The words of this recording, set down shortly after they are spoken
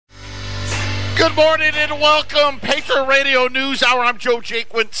Good morning and welcome. Patriot Radio News Hour. I'm Joe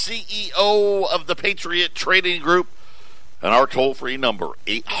Jaquin, CEO of the Patriot Trading Group. And our toll-free number,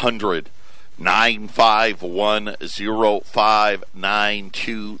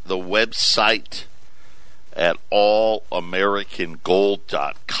 800-951-0592. The website at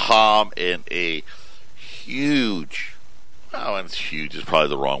allamericangold.com. And a huge, it's huge is probably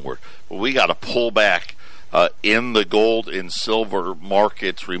the wrong word, but we got a pullback in the gold and silver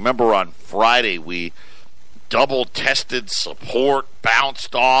markets. Remember on Friday we double tested support,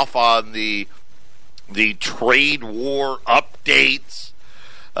 bounced off on the trade war updates,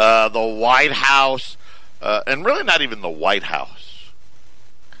 the White House, and really not even the White House,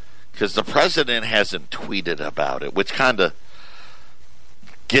 because the president hasn't tweeted about it, which kind of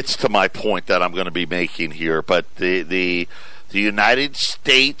gets to my point that I'm going to be making here. But the United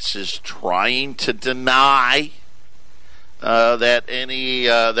States is trying to deny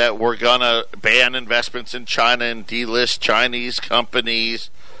that we're going to ban investments in China and delist Chinese companies.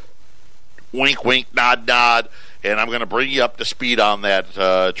 Wink, wink, nod, nod. And I'm going to bring you up to speed on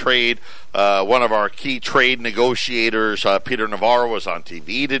that trade. One of our key trade negotiators, Peter Navarro, was on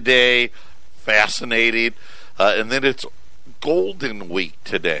TV today. Fascinating. And then it's Golden Week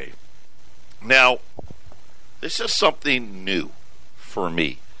today. Now, this is something new for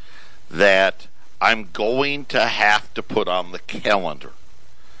me that I'm going to have to put on the calendar.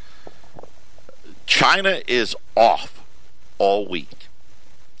 China is off all week.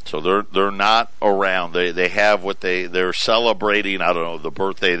 So they're not around. They have what they're celebrating, I don't know, the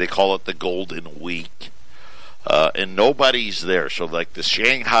birthday. They call it the Golden Week. And nobody's there. So like the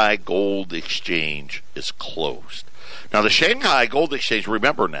Shanghai Gold Exchange is closed. Now the Shanghai Gold Exchange,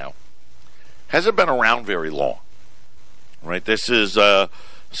 remember now, hasn't been around very long. Right? This is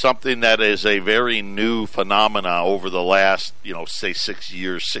something that is a very new phenomena over the last, say 6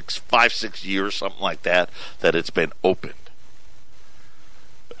 years, 6 years, something like that it's been opened.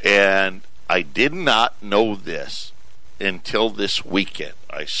 And I did not know this until this weekend.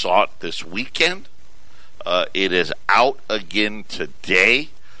 I saw it this weekend. It is out again today.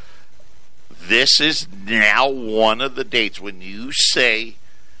 This is now one of the dates when you say,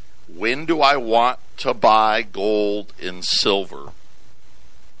 when do I want to buy gold and silver?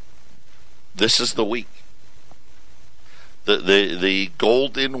 This is the week. The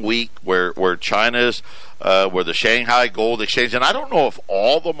Golden Week where China's where the Shanghai Gold Exchange, and I don't know if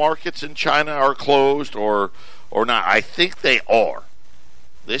all the markets in China are closed or not. I think they are.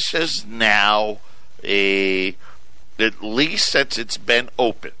 This is now at least since it's been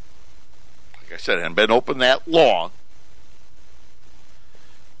open. Like I said, it hasn't been open that long.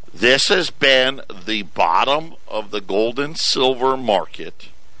 This has been the bottom of the gold and silver market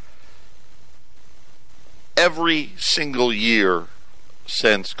every single year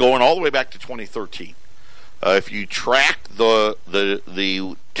since going all the way back to 2013. If you track the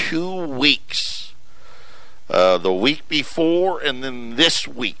 2 weeks, the week before and then this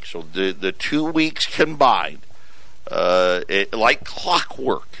week, so the 2 weeks combined, like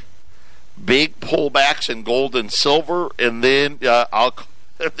clockwork, big pullbacks in gold and silver, and then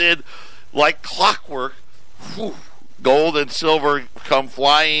like clockwork, gold and silver come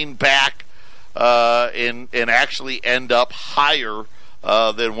flying back and actually end up higher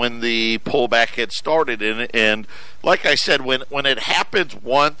than when the pullback had started. And like I said, when it happens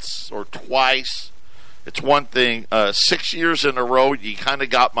once or twice, it's one thing. 6 years in a row, you kind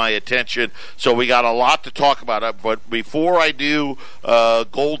of got my attention. So we got a lot to talk about. But before I do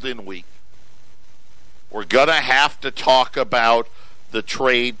Golden Week, we're going to have to talk about the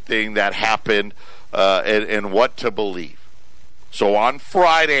trade thing that happened and what to believe. So on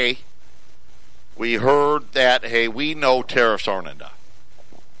Friday, we heard that, hey, we know tariffs aren't enough.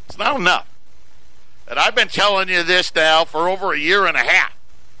 It's not enough. And I've been telling you this now for over a year and a half.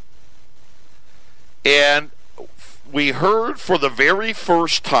 And we heard for the very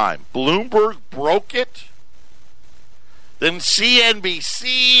first time, Bloomberg broke it, then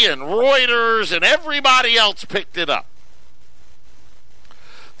CNBC and Reuters and everybody else picked it up,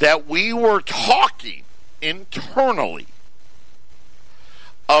 that we were talking internally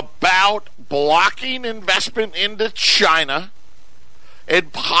about blocking investment into China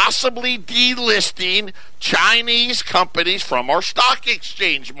and possibly delisting Chinese companies from our stock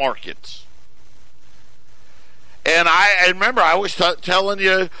exchange markets. And I remember I was telling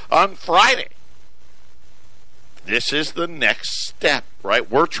you on Friday, this is the next step, right?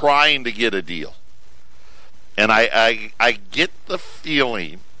 We're trying to get a deal. And I get the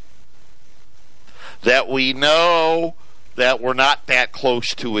feeling that we know that we're not that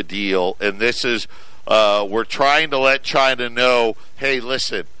close to a deal, and this is we're trying to let China know, hey,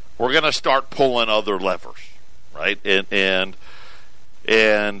 listen, we're going to start pulling other levers, right? And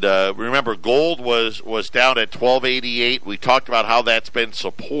remember, gold was down at 1288. We talked about how that's been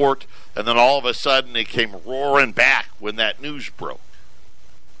support, and then all of a sudden it came roaring back when that news broke.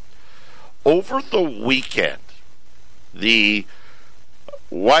 Over the weekend, the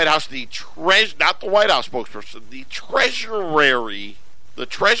White House, not the White House spokesperson, the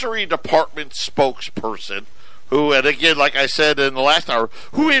Treasury Department spokesperson, who, and again, like I said in the last hour,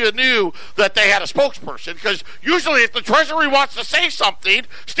 who even knew that they had a spokesperson? Because usually if the Treasury wants to say something,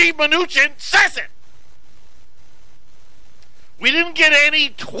 Steve Mnuchin says it. We didn't get any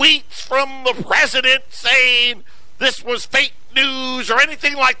tweets from the president saying this was fake news or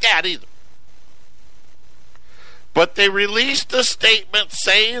anything like that either. But they released a statement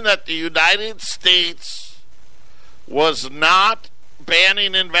saying that the United States was not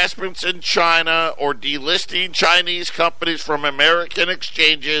banning investments in China or delisting Chinese companies from American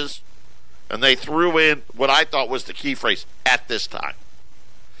exchanges, and they threw in what I thought was the key phrase, at this time.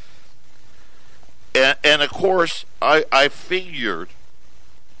 And of course, I figured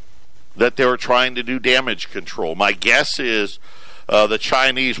that they were trying to do damage control. My guess is the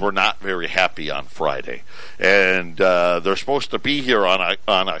Chinese were not very happy on Friday, and they're supposed to be here on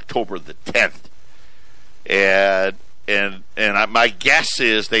October the 10th, and my guess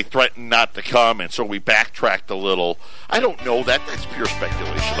is they threatened not to come, and so we backtracked a little. I don't know that. That's pure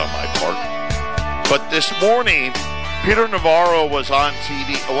speculation on my part. But this morning, Peter Navarro was on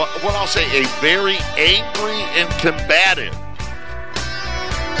TV. What I'll say, a very angry and combative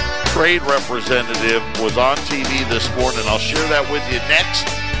trade representative was on TV this morning. I'll share that with you next.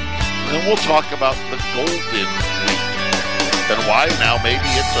 And then we'll talk about the Golden Week and why now maybe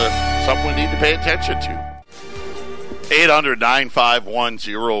it's something we need to pay attention to.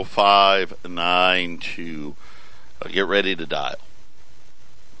 800-951-0592. Get ready to dial.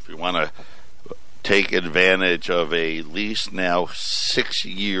 If you want to take advantage of a at least now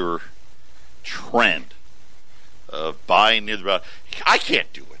 6-year trend of buying near the bottom. I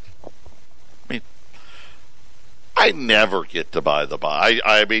can't do it. I mean, I never get to buy the bottom.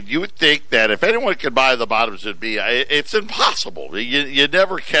 I mean, you would think that if anyone could buy the bottoms, it'd be. It's impossible. You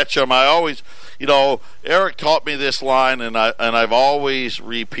never catch them. I always, Eric taught me this line, and I've always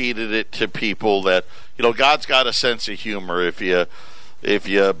repeated it to people that God's got a sense of humor. If you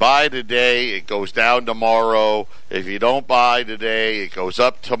buy today, it goes down tomorrow. If you don't buy today, it goes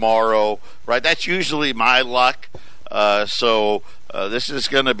up tomorrow. Right? That's usually my luck. So this is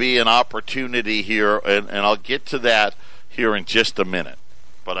going to be an opportunity here, and I'll get to that here in just a minute.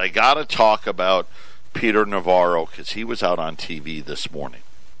 But I got to talk about Peter Navarro because he was out on TV this morning.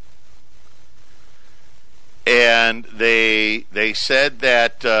 And they said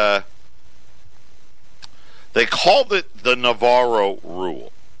that they called it the Navarro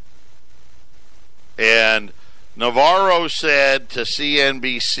Rule. And Navarro said to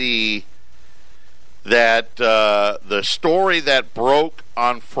CNBC that the story that broke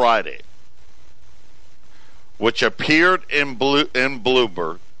on Friday, which appeared in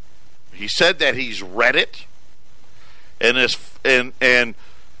Bloomberg, he said that he's read it and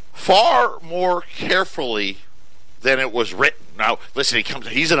far more carefully than it was written. Now, listen,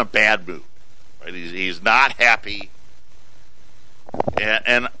 he's in a bad mood. Right? He's not happy,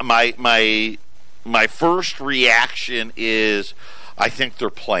 and my first reaction is, I think they're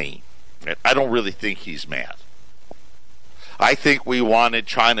playing. I don't really think he's mad. I think we wanted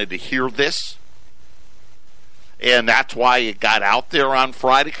China to hear this, and that's why it got out there on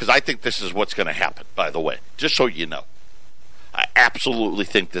Friday. Because I think this is what's going to happen. By the way, just so you know, I absolutely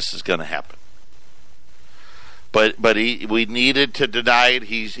think this is going to happen. But we needed to deny it.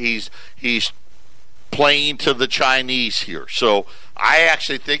 He's playing to the Chinese here. So I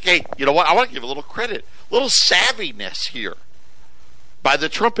actually think, hey, you know what? I want to give a little credit, a little savviness here by the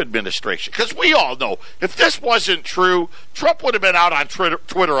Trump administration. Because we all know, if this wasn't true, Trump would have been out on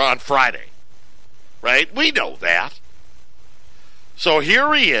Twitter on Friday. Right? We know that. So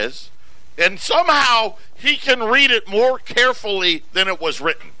here he is, and somehow he can read it more carefully than it was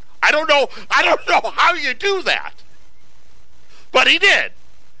written. I don't know how you do that. But he did.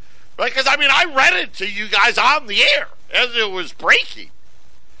 Right? Because, I read it to you guys on the air as it was breaking.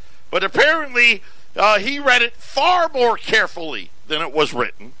 But apparently, he read it far more carefully than it was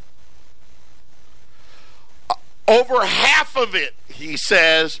written. Over half of it, he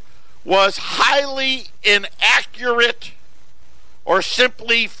says, was highly inaccurate or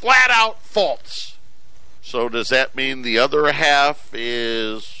simply flat out false. So does that mean the other half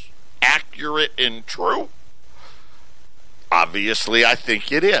is accurate and true? Obviously, I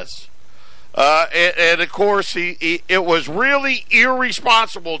think it is. And of course, it was really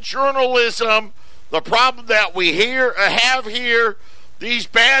irresponsible journalism. The problem that we have here, these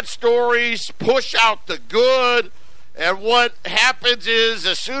bad stories push out the good. And what happens is,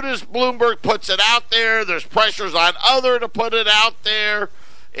 as soon as Bloomberg puts it out there, there's pressures on other to put it out there.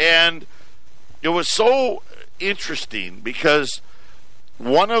 And it was so interesting because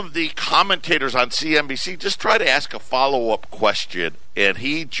one of the commentators on CNBC just tried to ask a follow-up question, and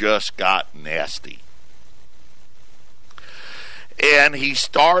he just got nasty. And he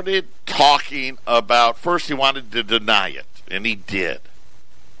started talking about, first he wanted to deny it, and he did.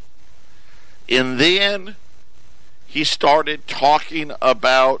 And then he started talking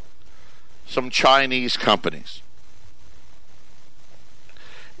about some Chinese companies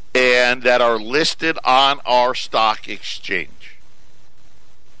and that are listed on our stock exchange.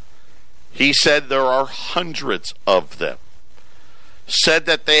 He said there are hundreds of them. Said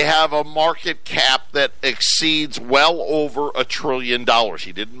that they have a market cap that exceeds well over $1 trillion.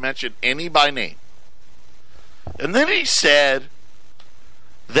 He didn't mention any by name. And then he said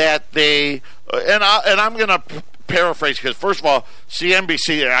that they, and I'm going to paraphrase, because first of all,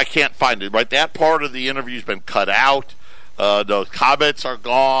 CNBC, I can't find it, right? That part of the interview's been cut out. Those comments are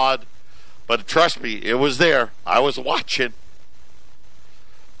gone. But trust me, it was there. I was watching.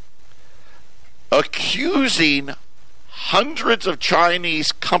 Accusing hundreds of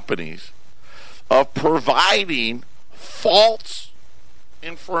Chinese companies of providing false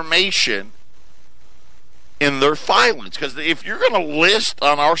information in their filings. Because if you're going to list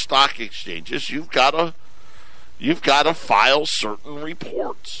on our stock exchanges, you've got to file certain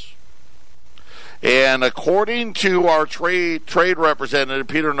reports. And according to our trade representative,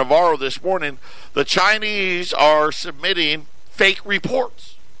 Peter Navarro, this morning, the Chinese are submitting fake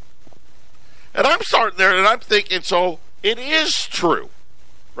reports. And I'm starting there, and I'm thinking, so it is true,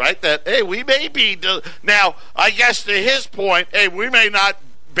 right? That, hey, we may be... Now, I guess to his point, hey, we may not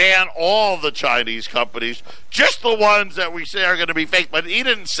ban all the Chinese companies, just the ones that we say are going to be fake, but he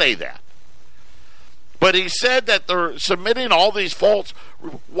didn't say that. But he said that they're submitting all these false.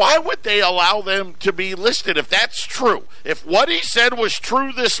 Why would they allow them to be listed if that's true? If what he said was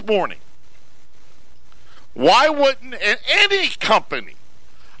true this morning, why wouldn't any company,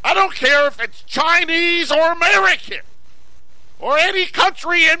 I don't care if it's Chinese or American or any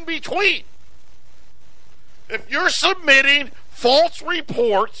country in between, if you're submitting false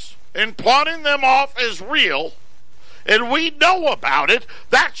reports and pawning them off as real, and we know about it,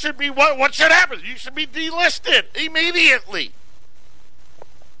 that should be what should happen. You should be delisted immediately.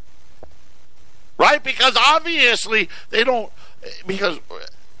 Right? Because obviously they don't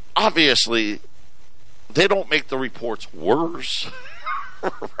make the reports worse.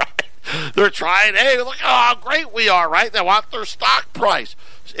 Right? They're trying, hey, look how great we are, right? They want their stock price.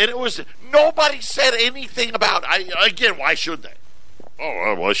 And it was, nobody said anything about, again, why should they?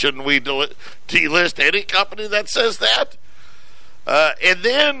 Oh, well, shouldn't we delist any company that says that? And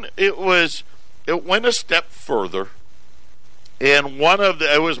then it went a step further, and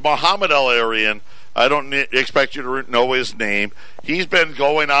it was Mohammed El-Arian. I don't expect you to know his name. He's been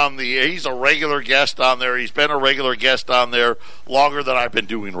he's a regular guest on there. He's been a regular guest on there longer than I've been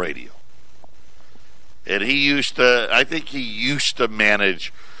doing radio. And I think he used to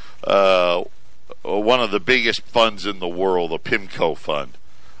manage one of the biggest funds in the world, a PIMCO fund.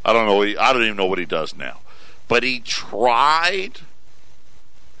 I don't even know what he does now. But he tried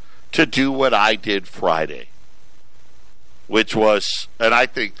to do what I did Friday, which was, and I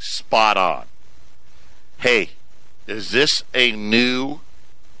think spot on. Hey, is this a new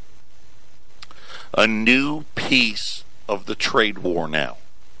piece of the trade war now?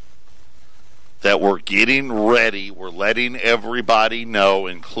 That we're getting ready, we're letting everybody know,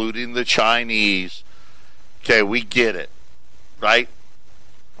 including the Chinese, okay, we get it, right?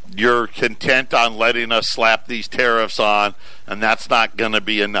 You're content on letting us slap these tariffs on, and that's not going to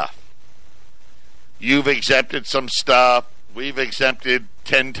be enough. You've exempted some stuff. We've exempted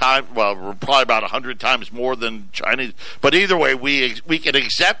 10 times, well, we're probably about 100 times more than Chinese. But either way, we can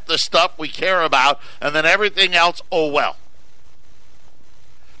exempt the stuff we care about, and then everything else, oh well.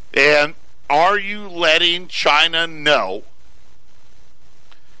 And are you letting China know,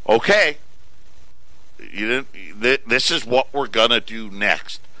 okay, this is what we're going to do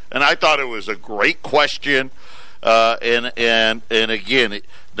next? And I thought it was a great question. And again,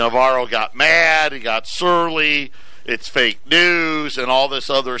 Navarro got mad, he got surly, it's fake news and all this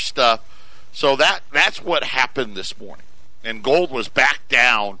other stuff. So that's what happened this morning. And gold was back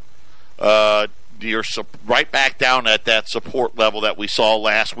down, right back down at that support level that we saw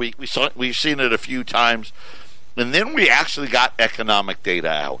last week. We've seen it a few times. And then we actually got economic data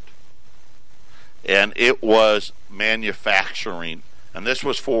out. and it was manufacturing. And this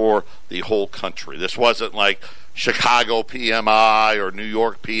was for the whole country. This wasn't like Chicago PMI or New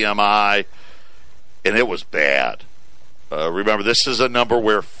York PMI, and it was bad. Remember, this is a number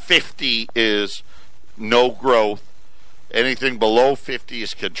where 50 is no growth. Anything below 50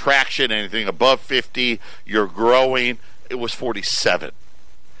 is contraction. Anything above 50, you're growing. It was 47.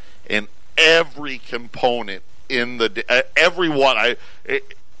 And every component in the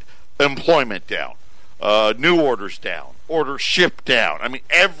employment down, new orders down, orders shipped down. I mean,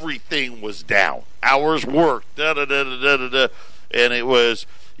 everything was down. Hours worked, and it was,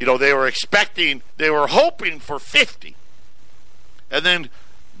 they were hoping for 50. And then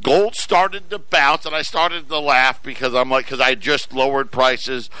gold started to bounce, and I started to laugh because I just lowered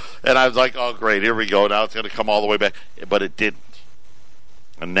prices, and I was like, oh, great, here we go. Now it's going to come all the way back. But it didn't.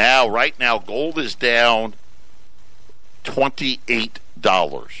 And right now, gold is down $28.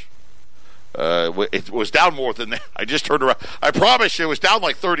 It was down more than that. I just turned around. I promise you it was down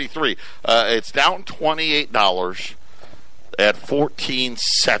like 33. It's down $28 at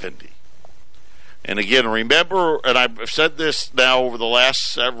 $14.70. And again, remember, and I've said this now over the last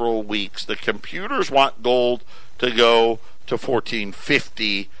several weeks, the computers want gold to go to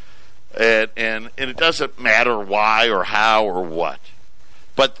 $14.50, and it doesn't matter why or how or what.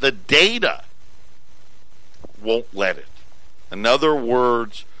 But the data won't let it. In other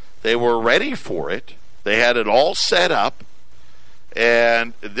words, they were ready for it. They had it all set up,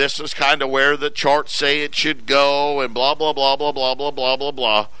 and this is kind of where the charts say it should go, and blah, blah, blah, blah, blah, blah, blah, blah,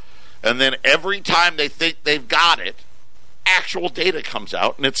 blah. And then every time they think they've got it, actual data comes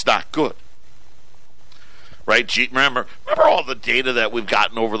out, and it's not good. Right? Remember all the data that we've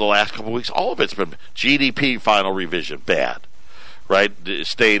gotten over the last couple of weeks? All of it's been GDP final revision, bad. Right? It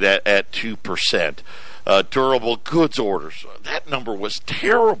stayed at 2%. Durable goods orders, that number was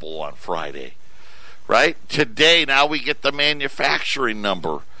terrible on Friday. Right? Today, now we get the manufacturing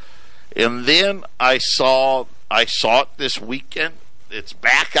number. And then I saw it this weekend. It's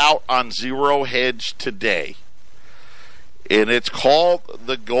back out on Zero Hedge today. And it's called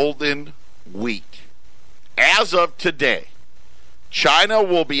the Golden Week. As of today, China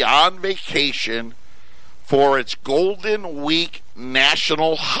will be on vacation for its Golden Week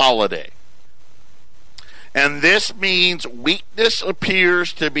national holiday. And this means weakness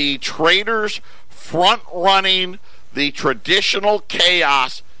appears to be traders front-running the traditional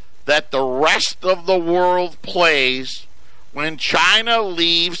chaos that the rest of the world plays when China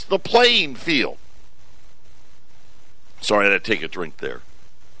leaves the playing field. Sorry, I had to take a drink there.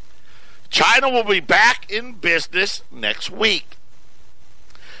 China will be back in business next week.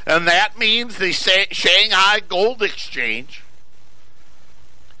 And that means the Shanghai Gold Exchange,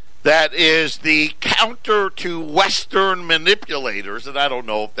 that is the counter to Western manipulators, and I don't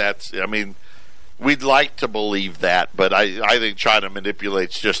know if that's, we'd like to believe that, but I think China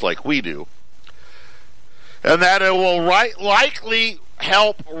manipulates just like we do. And that it will likely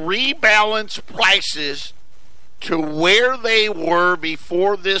help rebalance prices to where they were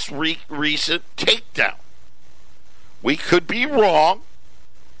before this recent takedown. We could be wrong,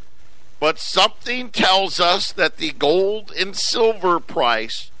 but something tells us that the gold and silver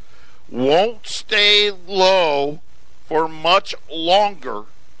price won't stay low for much longer,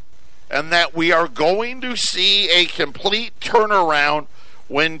 and that we are going to see a complete turnaround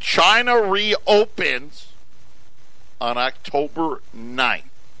when China reopens on October 9th.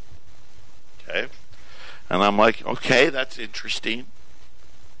 Okay? And I'm like, okay, that's interesting.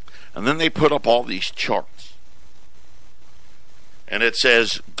 And then they put up all these charts. And it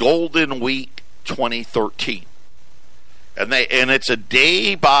says Golden Week 2013. And it's a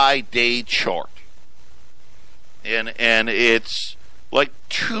day-by-day chart. And it's like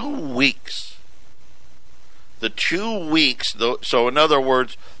 2 weeks. The 2 weeks, so in other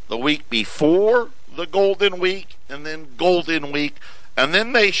words, the week before the Golden Week, and then Golden Week, and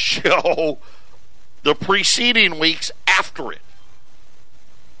then they show the preceding weeks after it.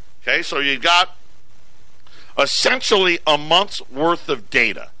 Okay, so you got essentially a month's worth of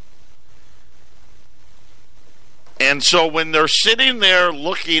data. And so when they're sitting there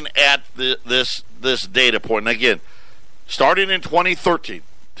looking at this data point, and again, starting in 2013,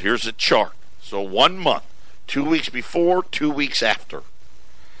 here's a chart. So 1 month, 2 weeks before, 2 weeks after.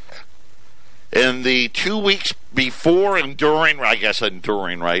 And the 2 weeks before and during,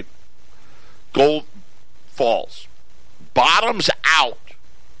 right? Gold falls. Bottoms out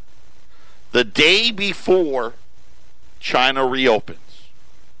the day before China reopens.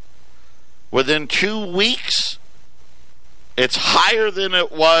 Within 2 weeks, it's higher than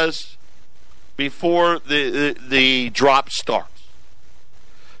it was before the drop starts.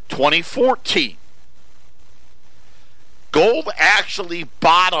 2014, Gold actually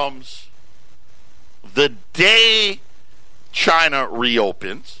bottoms the day China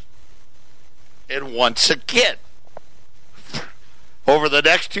reopens. And once again, over the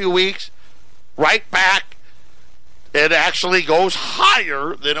next 2 weeks, right back, it actually goes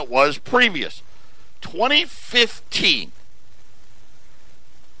higher than it was previous. 2015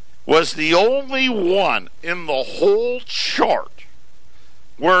 was the only one in the whole chart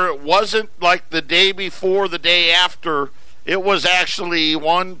where it wasn't like the day before, the day after. It was actually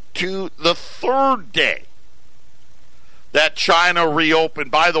the third day that China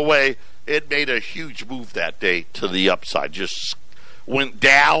reopened. By the way, it made a huge move that day to the upside. Just went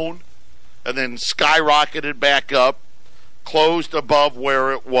down and then skyrocketed back up, closed above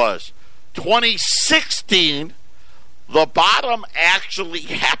where it was. 2016, the bottom actually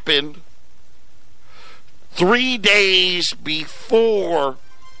happened 3 days before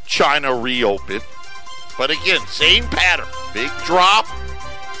China reopened. But again, same pattern. Big drop,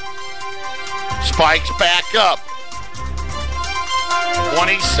 spikes back up.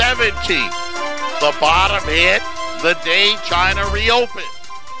 2017, the bottom hit the day China reopened.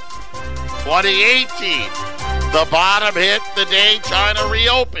 2018, the bottom hit the day China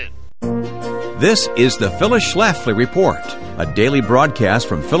reopened. This is the Phyllis Schlafly Report, a daily broadcast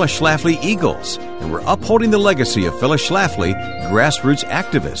from Phyllis Schlafly Eagles, and we're upholding the legacy of Phyllis Schlafly, grassroots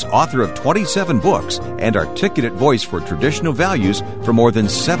activist, author of 27 books, and articulate voice for traditional values for more than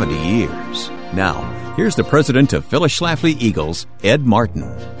 70 years. Now, here's the president of Phyllis Schlafly Eagles, Ed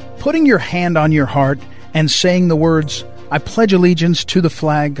Martin. Putting your hand on your heart and saying the words, "I pledge allegiance to the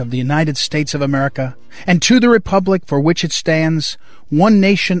flag of the United States of America and to the republic for which it stands, one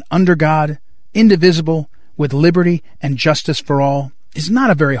nation under God, indivisible, with liberty and justice for all," is not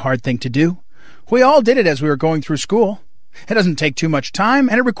a very hard thing to do. We all did it as we were going through school. It doesn't take too much time,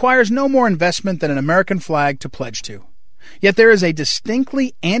 and it requires no more investment than an American flag to pledge to. Yet there is a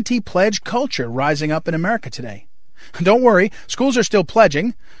distinctly anti-pledge culture rising up in America today. Don't worry, schools are still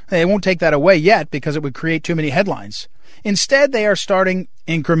pledging. They won't take that away yet because it would create too many headlines. Instead, they are starting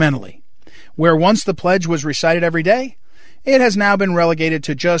incrementally. Where once the pledge was recited every day, it has now been relegated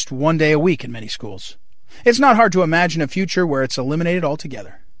to just 1 day a week in many schools. It's not hard to imagine a future where it's eliminated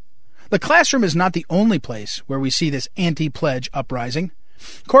altogether. The classroom is not the only place where we see this anti-pledge uprising.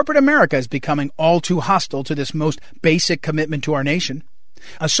 Corporate America is becoming all too hostile to this most basic commitment to our nation.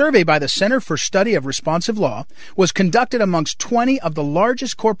 A survey by the Center for Study of Responsive Law was conducted amongst 20 of the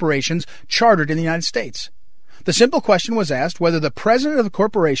largest corporations chartered in the United States. The simple question was asked whether the president of the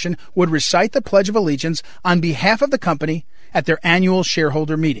corporation would recite the Pledge of Allegiance on behalf of the company at their annual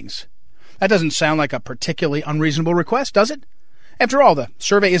shareholder meetings. That doesn't sound like a particularly unreasonable request, does it? After all, the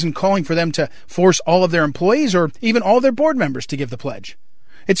survey isn't calling for them to force all of their employees or even all their board members to give the pledge.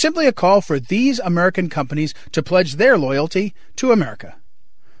 It's simply a call for these American companies to pledge their loyalty to America.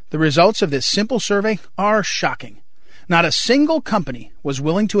 The results of this simple survey are shocking. Not a single company was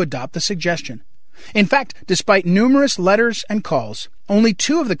willing to adopt the suggestion. In fact, despite numerous letters and calls, only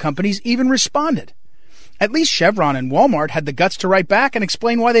 2 of the companies even responded. At least Chevron and Walmart had the guts to write back and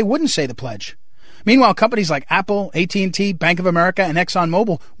explain why they wouldn't say the pledge. Meanwhile, companies like Apple, AT&T, Bank of America, and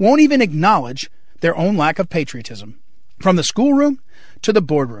ExxonMobil won't even acknowledge their own lack of patriotism. From the schoolroom to the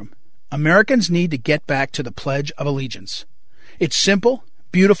boardroom, Americans need to get back to the Pledge of Allegiance. It's simple,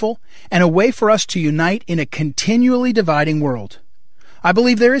 beautiful, and a way for us to unite in a continually dividing world. I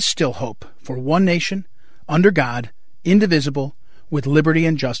believe there is still hope for one nation, under God, indivisible, with liberty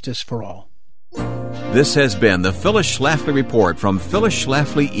and justice for all. This has been the Phyllis Schlafly Report from Phyllis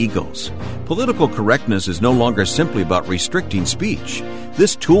Schlafly Eagles. Political correctness is no longer simply about restricting speech.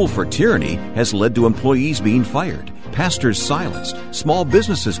 This tool for tyranny has led to employees being fired, pastors silenced, small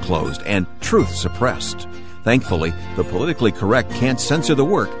businesses closed, and truth suppressed. Thankfully, the politically correct can't censor the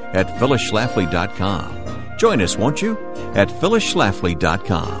work at phyllisschlafly.com. Join us, won't you, at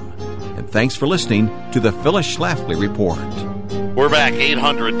phyllisschlafly.com. And thanks for listening to the Phyllis Schlafly Report. We're back,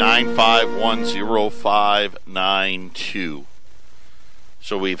 800-951-0592.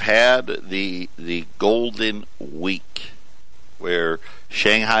 So we've had the Golden Week where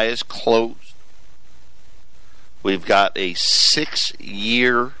Shanghai is closed. We've got a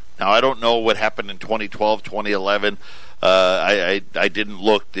 6-year. Now, I don't know what happened in 2012, 2011. I didn't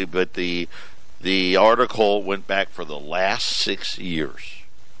look, but the article went back for the last 6 years.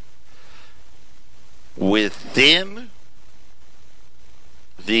 Within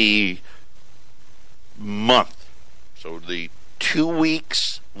the month, so the 2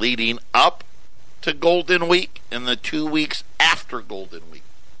 weeks leading up to Golden Week and the 2 weeks after Golden Week,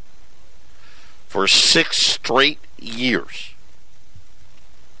 for 6 straight years,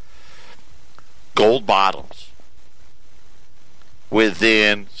 gold bottoms.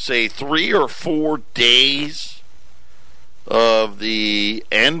 within, say, 3 or 4 days of the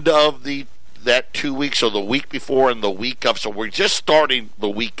end of that 2 weeks, so the week before and the week of. So we're just starting the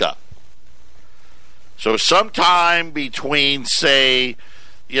week up. So sometime between, say,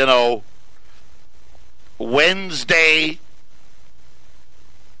 Wednesday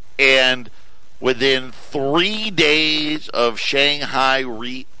and within 3 days of Shanghai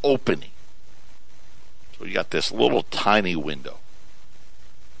reopening. So you got this little tiny window.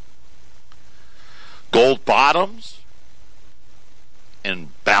 Gold bottoms and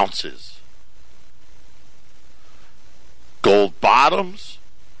bounces. Gold bottoms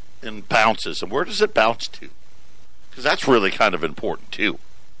and bounces. And where does it bounce to? Because that's really kind of important too.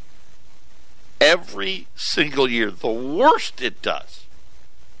 Every single year, the worst it does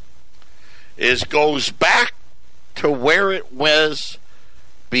is goes back to where it was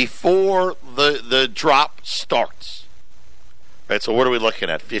before the drop starts. Right, so what are we looking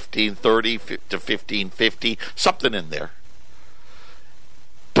at? 1530 to 1550, something in there.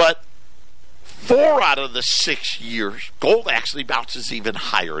 But 4 out of the 6 years, gold actually bounces even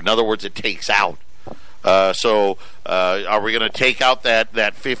higher. In other words, it takes out. So are we going to take out that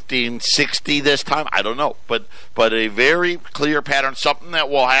 1560 this time? I don't know. But a very clear pattern, something that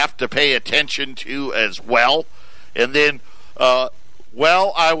we'll have to pay attention to as well. And then,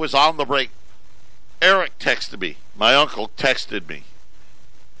 while I was on the break, Eric texted me. My uncle texted me.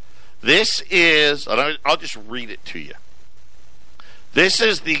 This is, and I'll just read it to you. This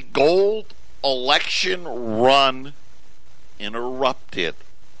is the gold election run interrupted.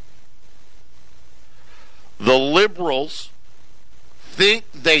 The liberals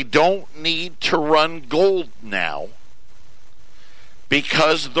think they don't need to run gold now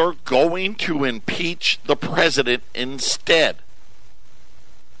because they're going to impeach the president instead.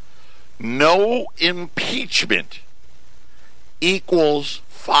 No impeachment equals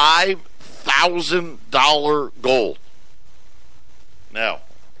 $5,000 gold. Now,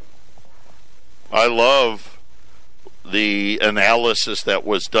 I love the analysis that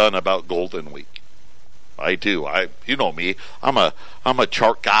was done about Golden Week. I do. You know me. I'm a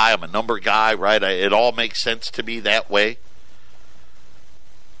chart guy. I'm a number guy, right? It all makes sense to me that way.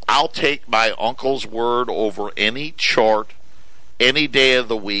 I'll take my uncle's word over any chart, any day of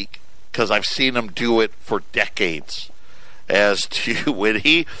the week, because I've seen him do it for decades. As to when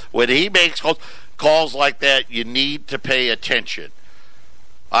he makes calls like that, you need to pay attention.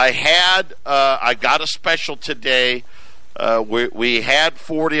 I got a special today. We had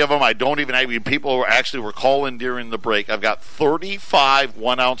 40 of them. I don't even have people were calling during the break. I've got 35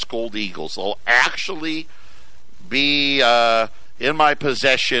 1-ounce gold eagles. They'll actually be in my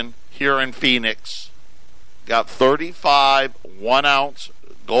possession here in Phoenix. Got 35 1-ounce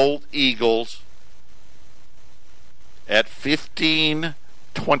gold eagles at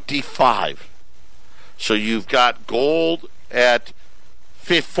 $15.25. So you've got gold at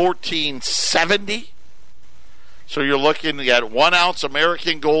 $14.70. So you're looking at 1-ounce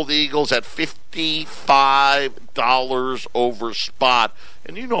American Gold Eagles at $55 over spot.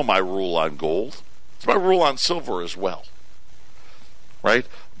 And you know my rule on gold. It's my rule on silver as well. Right?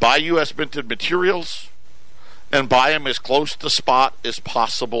 Buy U.S. minted materials and buy them as close to spot as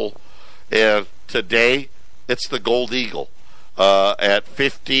possible. And today, it's the Gold Eagle at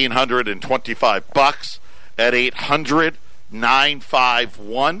 $1,525 at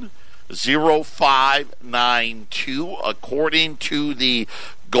 800-951-0592 according to the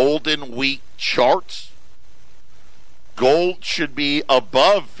Golden Week charts. Gold should be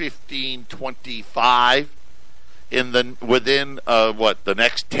above $15.25 within the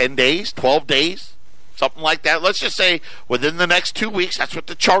next 10 days, 12 days, something like that. Let's just say within the next 2 weeks. That's what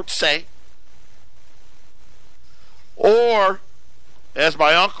the charts say. Or, as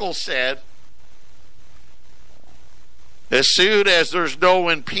my uncle said, as soon as there's no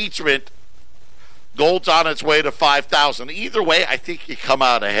impeachment, gold's on its way to $5,000. Either way, I think you come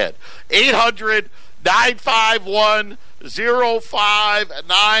out ahead.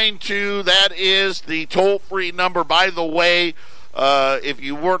 800-951-0592. That is the toll-free number. By the way, if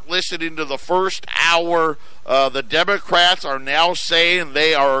you weren't listening to the first hour, the Democrats are now saying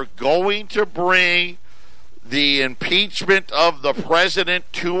they are going to bring the impeachment of the president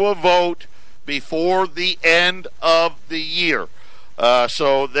to a vote before the end of the year.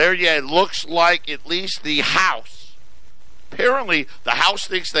 So there, it looks like at least the House. Apparently, the House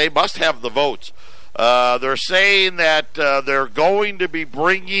thinks they must have the votes. They're saying that they're going to be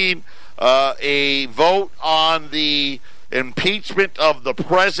bringing a vote on the impeachment of the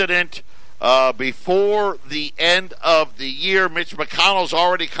president before the end of the year. Mitch McConnell's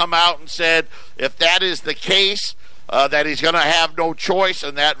already come out and said if that is the case, that he's going to have no choice,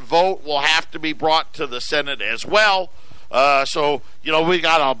 and that vote will have to be brought to the Senate as well. So, we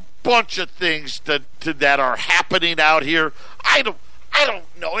got a bunch of things that are happening out here. I don't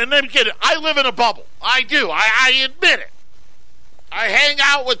know. And then again, I live in a bubble. I do. I admit it. I hang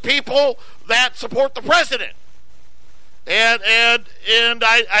out with people that support the president. And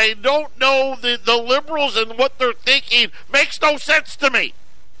I don't know the liberals and what they're thinking makes no sense to me.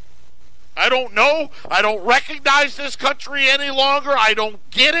 I don't know. I don't recognize this country any longer. I don't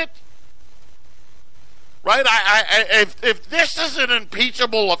get it. Right? If this is an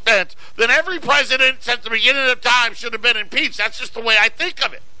impeachable offense, then every president since the beginning of time should have been impeached. That's just the way I think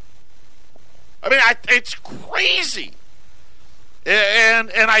of it. I mean, it's crazy.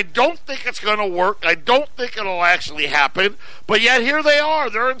 And I don't think it's going to work. I don't think it'll actually happen. But yet here they are.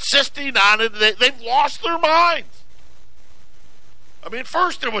 They're insisting on it. They've lost their minds. I mean,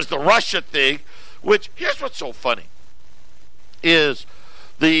 first it was the Russia thing, which, here's what's so funny, is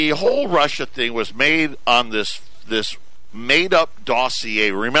the whole Russia thing was made on this made-up dossier,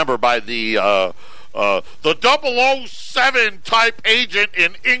 remember, by the 007 type agent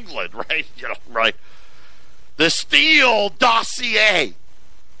in England, right? Right. The Steele dossier,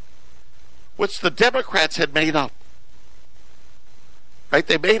 which the Democrats had made up. Right?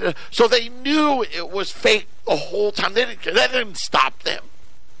 They made it so they knew it was fake the whole time. That didn't stop them.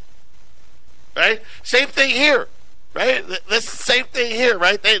 Right? Same thing here. Right? This same thing here.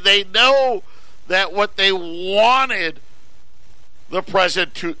 Right? They know that what they wanted the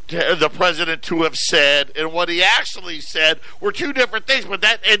president to have said and what he actually said were two different things, but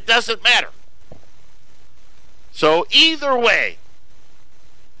that it doesn't matter. So either way,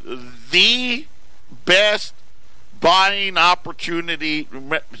 the best buying opportunity,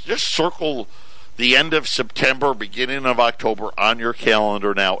 just circle the end of September, beginning of October on your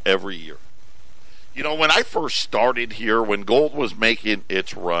calendar now every year. When I first started here, when gold was making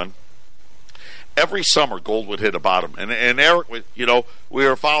its run, every summer gold would hit a bottom. And Eric, we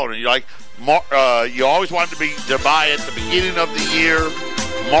were following it. You always wanted to buy at the beginning of the year.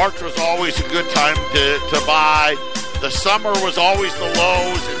 March was always a good time to buy. The summer was always the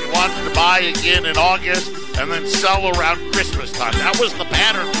lows, and you wanted to buy again in August and then sell around Christmas time. That was the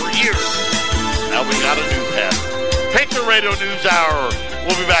pattern for years. Now we got a new pattern. Patriot Radio News Hour.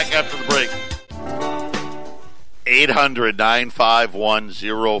 We'll be back after the break.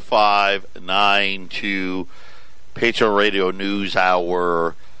 800-951-0592. Patriot Radio News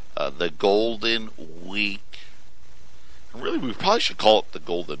Hour. The Golden Week. Really, we probably should call it the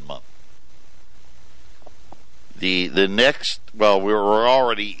Golden Month. The next, we're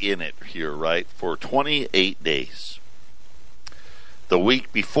already in it here, right? For 28 days. The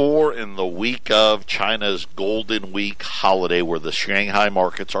week before and the week of China's Golden Week holiday, where the Shanghai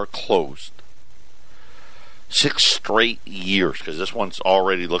markets are closed. 6 straight years, because this one's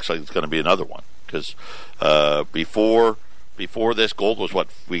already looks like it's going to be another one. Because before this, gold was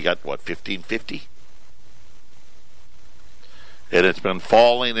we got 1550. And it's been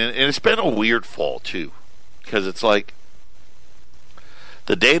falling, and it's been a weird fall, too. Because it's like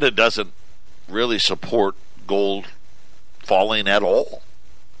the data doesn't really support gold falling at all.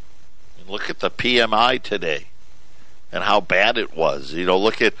 Look at the PMI today and how bad it was.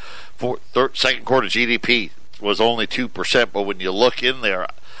 Look at second quarter GDP was only 2%, but when you look in there,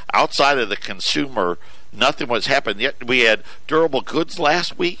 outside of the consumer, nothing was happening. Yet we had durable goods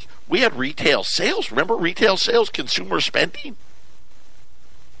last week. We had retail sales. Remember retail sales, consumer spending?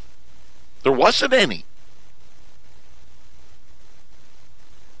 There wasn't any.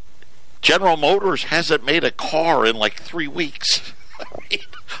 General Motors hasn't made a car in like 3 weeks.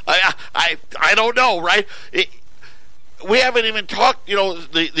 I don't know, right? We haven't even talked,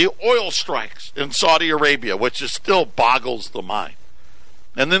 the oil strikes in Saudi Arabia, which just still boggles the mind.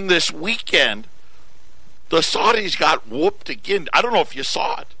 And then this weekend, the Saudis got whooped again. I don't know if you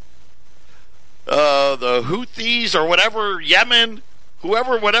saw it. The Houthis or whatever, Yemen,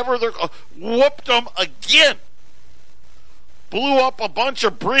 whatever they're whooped them again. Blew up a bunch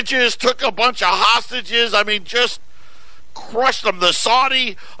of bridges, took a bunch of hostages. I mean, just crushed them.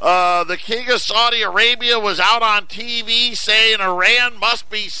 The king of Saudi Arabia was out on TV saying Iran must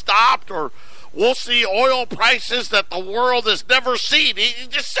be stopped, or we'll see oil prices that the world has never seen. He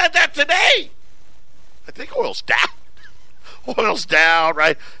just said that today. I think oil's down. Oil's down,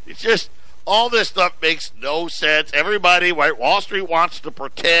 right? It's just, all this stuff makes no sense. Everybody, right, Wall Street wants to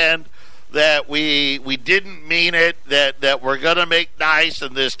pretend that we didn't mean it, that we're going to make nice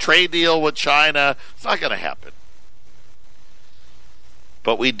in this trade deal with China. It's not going to happen.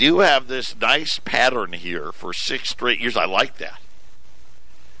 But we do have this nice pattern here for 6 straight years. I like that.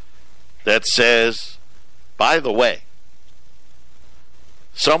 That says by the way,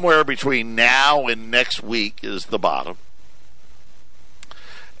 somewhere between now and next week is the bottom.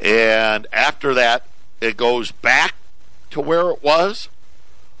 And after that, it goes back to where it was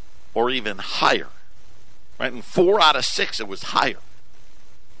or even higher. Right? And 4 out of 6, it was higher.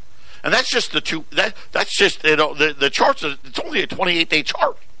 And that's just the two. That's just, the charts. It's only a 28-day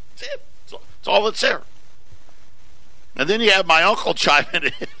chart. That's it. That's all that's there. And then you have my uncle chiming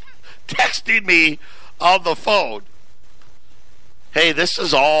in, texting me on the phone. Hey, this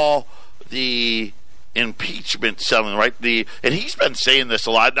is all the impeachment selling, right? And he's been saying this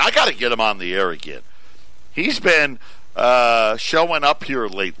a lot. I got to get him on the air again. He's been showing up here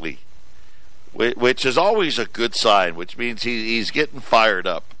lately, which is always a good sign, which means he's getting fired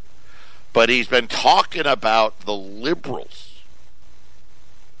up. But he's been talking about the liberals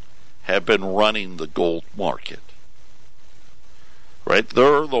have been running the gold market. Right?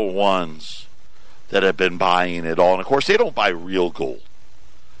 They're the ones that have been buying it all. And, of course, they don't buy real gold.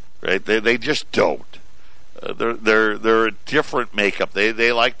 Right? They just don't. They're a different makeup.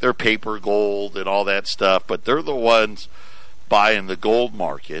 They like their paper gold and all that stuff, but they're the ones buying the gold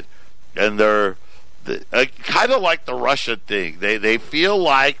market. And they're kind of like the Russian thing. They feel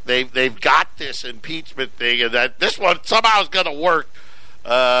like they've got this impeachment thing and that this one somehow is going to work.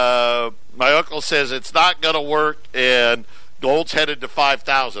 My uncle says it's not going to work, and gold's headed to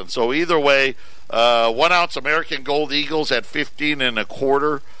 5,000. So either way, 1 ounce American Gold Eagles at 15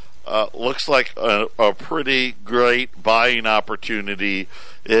 1/4 looks like a pretty great buying opportunity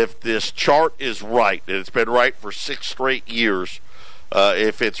if this chart is right. And it's been right for 6 straight years.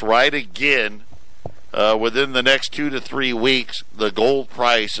 If it's right again, within the next 2 to 3 weeks, the gold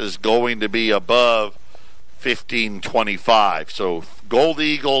price is going to be above $15.25. So Gold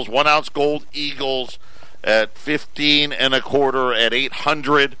Eagles, 1 ounce Gold Eagles at 15 1/4 at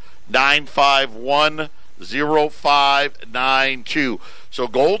 800-951-0592. So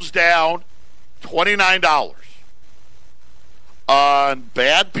gold's down $29 on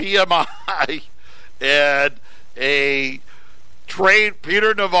bad PMI and a trade.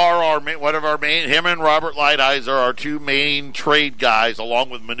 Peter Navarro, one of our main, him and Robert Lighthizer, our two main trade guys,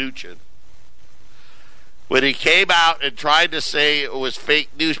 along with Mnuchin. When he came out and tried to say it was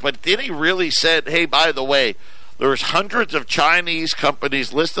fake news, but then he really said, hey, by the way, there's hundreds of Chinese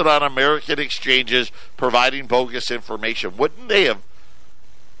companies listed on American exchanges providing bogus information. Wouldn't they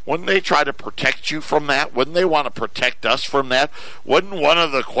try to protect you from that? Wouldn't they want to protect us from that? Wouldn't one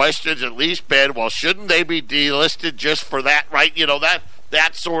of the questions at least been, well, shouldn't they be delisted just for that, right? You know,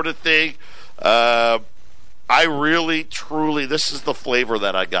 that sort of thing. I really, truly, this is the flavor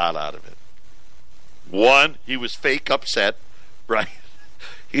that I got out of it. One, he was fake upset, right?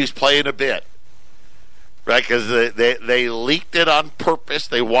 He was playing a bit, right? Because they leaked it on purpose.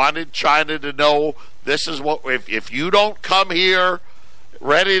 They wanted China to know this is what, if you don't come here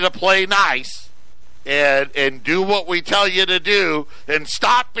ready to play nice and do what we tell you to do and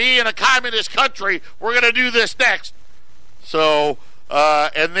stop being a communist country, we're going to do this next. So,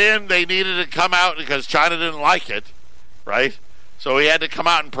 and then they needed to come out because China didn't like it, right? So he had to come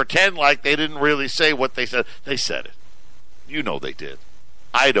out and pretend like they didn't really say what they said. They said it. You know they did.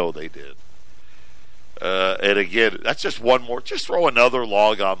 I know they did. And again, that's just one more. Just throw another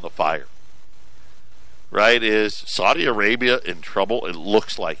log on the fire. Right? Is Saudi Arabia in trouble? It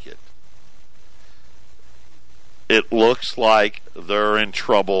looks like it. It looks like they're in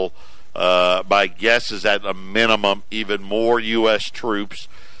trouble. My guess is at a minimum, even more U.S. troops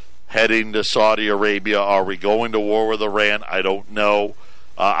heading to Saudi Arabia. Are we going to war with Iran? I don't know.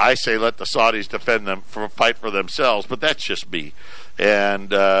 I say let the Saudis defend them, fight for themselves, but that's just me.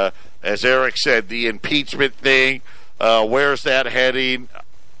 And as Eric said, the impeachment thing, where's that heading?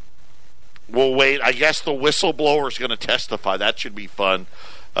 We'll wait. I guess the whistleblower is going to testify. That should be fun.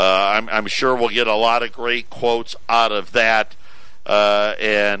 I'm sure we'll get a lot of great quotes out of that.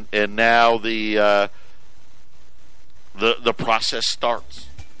 And now the process starts.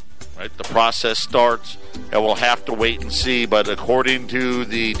 Right? The process starts, and we'll have to wait and see. But according to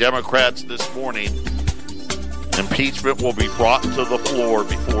the Democrats this morning, impeachment will be brought to the floor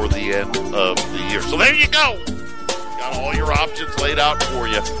before the end of the year. So there you go. Got all your options laid out for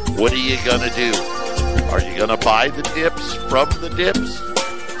you. What are you going to do? Are you going to buy the dips from the dips?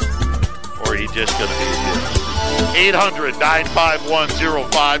 Or are you just going to be a dip?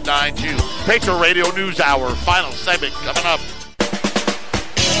 800-951-0592. Patriot Radio News Hour. Final segment coming up.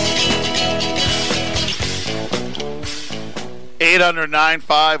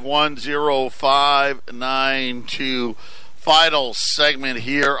 800-951-0592. Final segment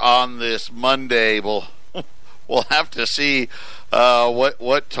here on this Monday. We'll have to see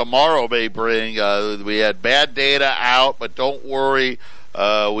what tomorrow may bring. We had bad data out, but don't worry.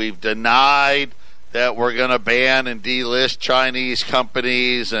 We've denied that we're going to ban and delist Chinese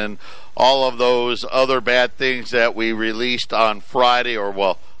companies and all of those other bad things that we released on Friday,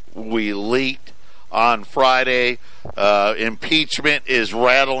 we leaked on Friday. Impeachment is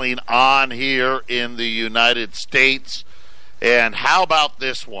rattling on here in the United States. And how about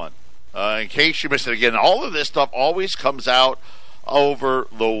this one? In case you missed it, again, all of this stuff always comes out over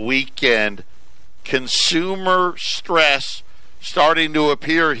the weekend. Consumer stress starting to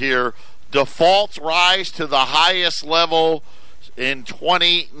appear here. Defaults rise to the highest level in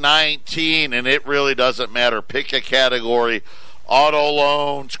 2019, and it really doesn't matter. Pick a category. Auto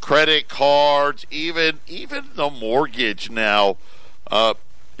loans, credit cards, even the mortgage now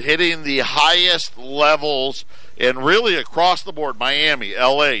hitting the highest levels, and really across the board. Miami,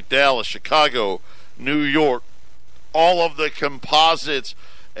 LA, Dallas, Chicago, New York, all of the composites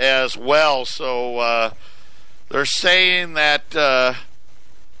as well. So they're saying that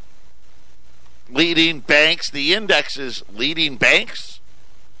leading banks, the indexes, leading banks,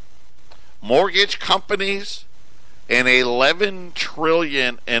 mortgage companies, and $11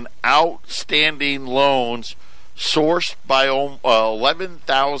 trillion in outstanding loans sourced by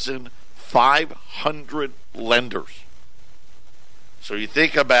 11,500 lenders. So you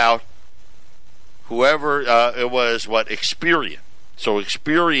think about whoever it was, Experian. So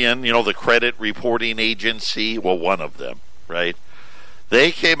Experian, the credit reporting agency, one of them, right?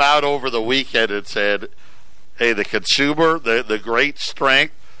 They came out over the weekend and said, hey, the consumer, the great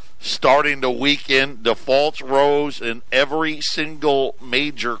strength, starting to weaken. Defaults rose in every single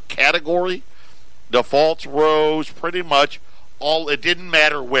major category. Defaults rose pretty much all. It didn't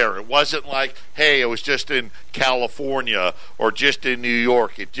matter where. It wasn't like, hey, it was just in California or just in New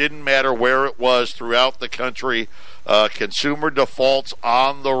York. It didn't matter where it was throughout the country. Consumer defaults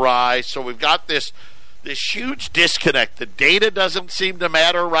on the rise. So we've got this huge disconnect. The data doesn't seem to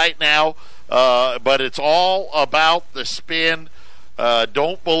matter right now, but it's all about the spin.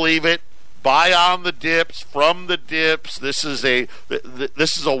 Don't believe it. Buy on the dips, from the dips. This is a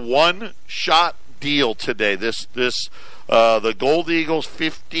one-shot deal today. The Gold Eagles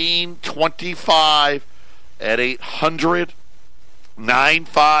 15.25 at 800.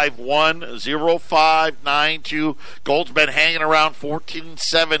 951-0592. Gold's been hanging around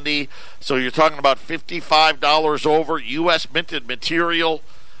 1470, so you're talking about $55 over. U.S. minted material,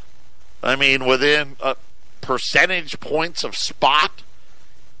 within percentage points of spot.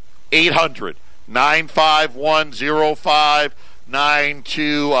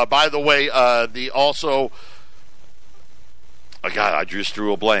 800-951-0592. By the way, I just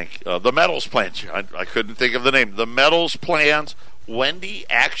drew a blank. The metals plans. I couldn't think of the name. The metals plans. Wendy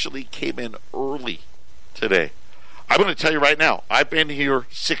actually came in early today. I'm going to tell you right now, I've been here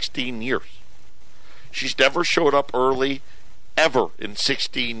 16 years. She's never showed up early ever in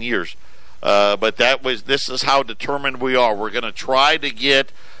 16 years. But this is how determined we are. We're going to try to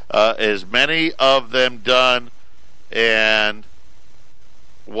get as many of them done, and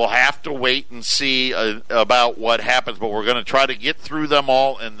we'll have to wait and see about what happens, but we're going to try to get through them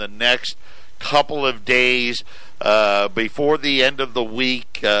all in the next couple of days. Before the end of the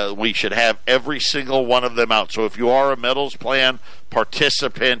week, we should have every single one of them out. So if you are a metals plan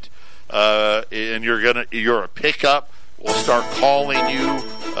participant and you're a pickup, we'll start calling you.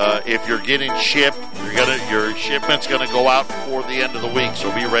 If you're getting shipped, your shipment's going to go out before the end of the week,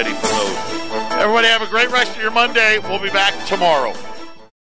 so be ready for those. Everybody have a great rest of your Monday. We'll be back tomorrow.